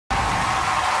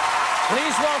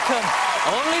Please welcome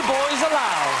Only Boys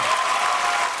Aloud.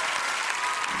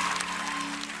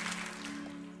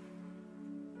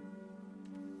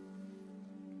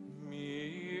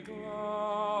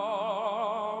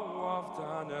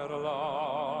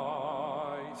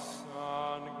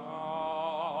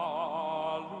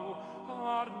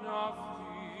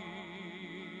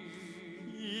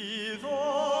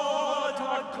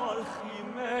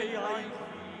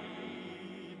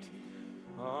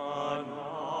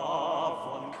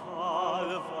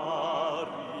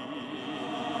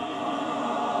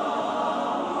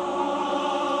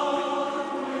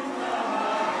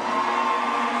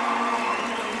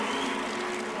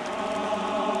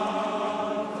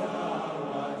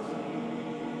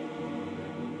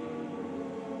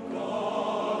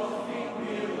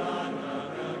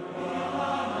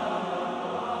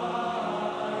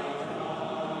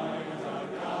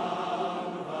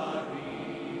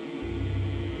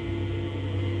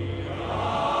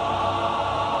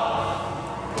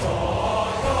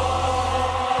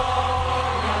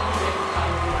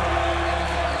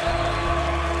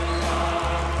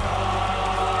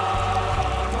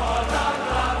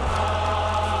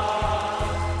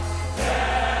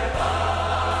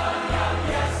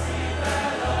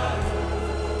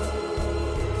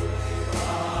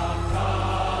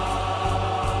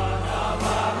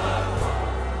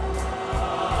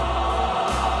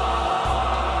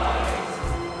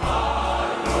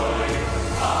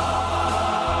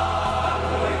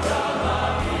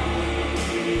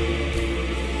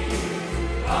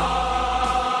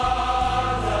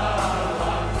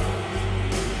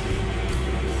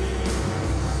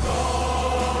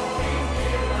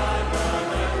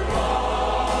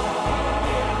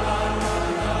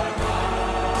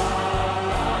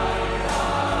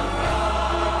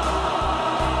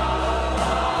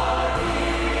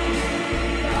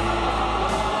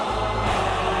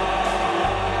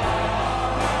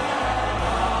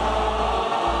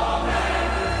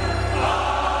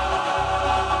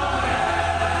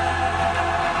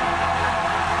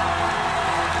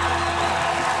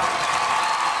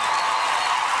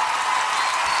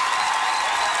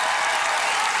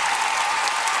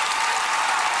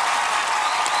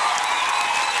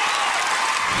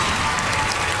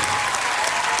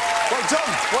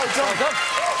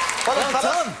 Well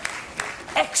done.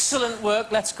 Excellent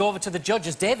work. Let's go over to the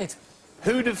judges. David.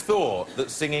 Who'd have thought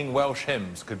that singing Welsh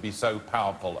hymns could be so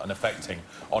powerful and affecting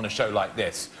on a show like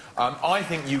this? I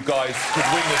think you guys could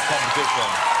win this competition.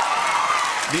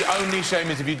 The only shame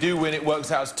is if you do win, it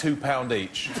works out as £2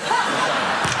 each.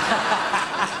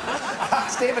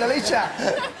 Stephen, Alicia.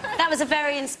 That was a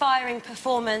very inspiring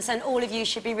performance, and all of you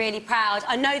should be really proud.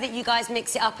 I know that you guys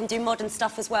mix it up and do modern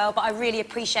stuff as well, but I really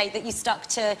appreciate that you stuck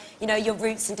to, you know, your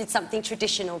roots and did something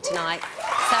traditional tonight.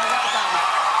 So well done.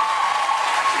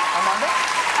 Amanda?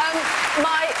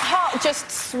 My heart just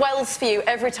swells for you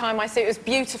every time I see it. It was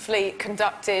beautifully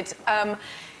conducted.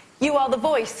 You are the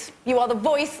voice. You are the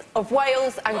voice of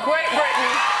Wales and Great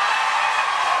Britain.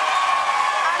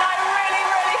 And I really,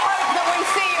 really hope that we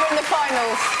see you in the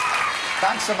finals.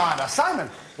 Thanks, Amanda. Simon?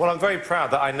 Well, I'm very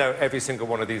proud that I know every single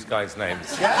one of these guys'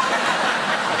 names. Yeah?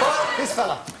 Well, this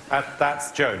fella.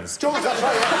 That's Jones. George, that's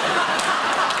right, yeah.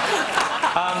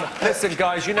 Listen,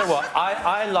 guys, you know what?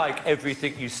 I like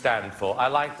everything you stand for. I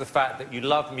like the fact that you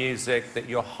love music, that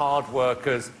you're hard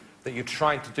workers, that you're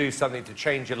trying to do something to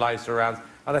change your lives around.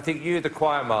 And I think you, the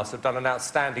choir master, have done an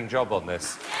outstanding job on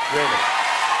this. Really.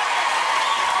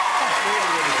 That's really,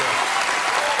 really good.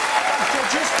 Thanks,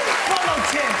 judges. Well done,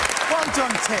 Tim. Well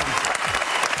done, Tim.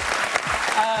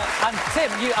 And Tim,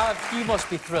 you must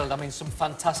be thrilled. I mean, some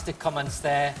fantastic comments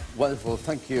there. Wonderful,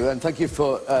 thank you. And thank you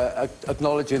for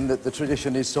acknowledging that the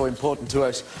tradition is so important to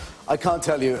us. I can't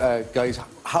tell you, guys,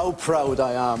 how proud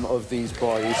I am of these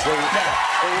boys. They make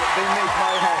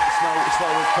my heart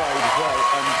swell with pride as well.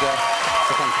 And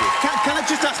so thank you. Can I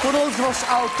just ask, for those of us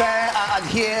out there and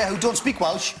here who don't speak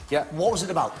Welsh, yeah, what was it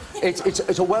about?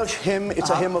 It's a Welsh hymn. It's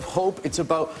a hymn of hope. It's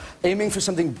about aiming for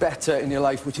something better in your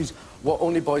life, which is what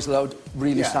Only Boys Aloud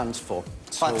really stands for.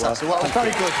 Fantastic. Well, very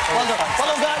good. Well done.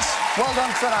 Well done, guys. Well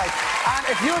done tonight. And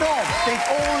if you're at home, think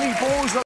Only Boys Aloud.